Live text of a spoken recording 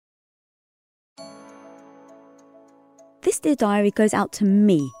This Dear Diary goes out to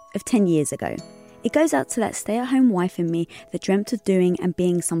me of 10 years ago. It goes out to that stay-at-home wife in me that dreamt of doing and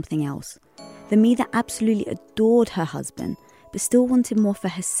being something else. The me that absolutely adored her husband, but still wanted more for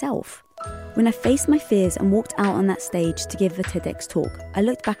herself. When I faced my fears and walked out on that stage to give a TEDx talk, I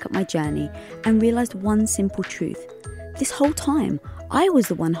looked back at my journey and realised one simple truth. This whole time, I was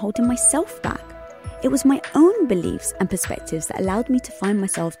the one holding myself back. It was my own beliefs and perspectives that allowed me to find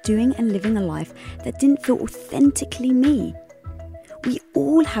myself doing and living a life that didn't feel authentically me. We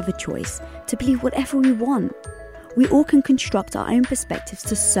all have a choice to believe whatever we want. We all can construct our own perspectives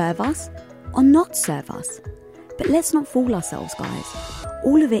to serve us or not serve us. But let's not fool ourselves, guys.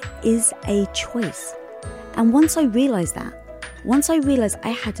 All of it is a choice. And once I realised I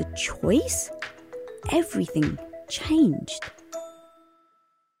had a choice, everything changed.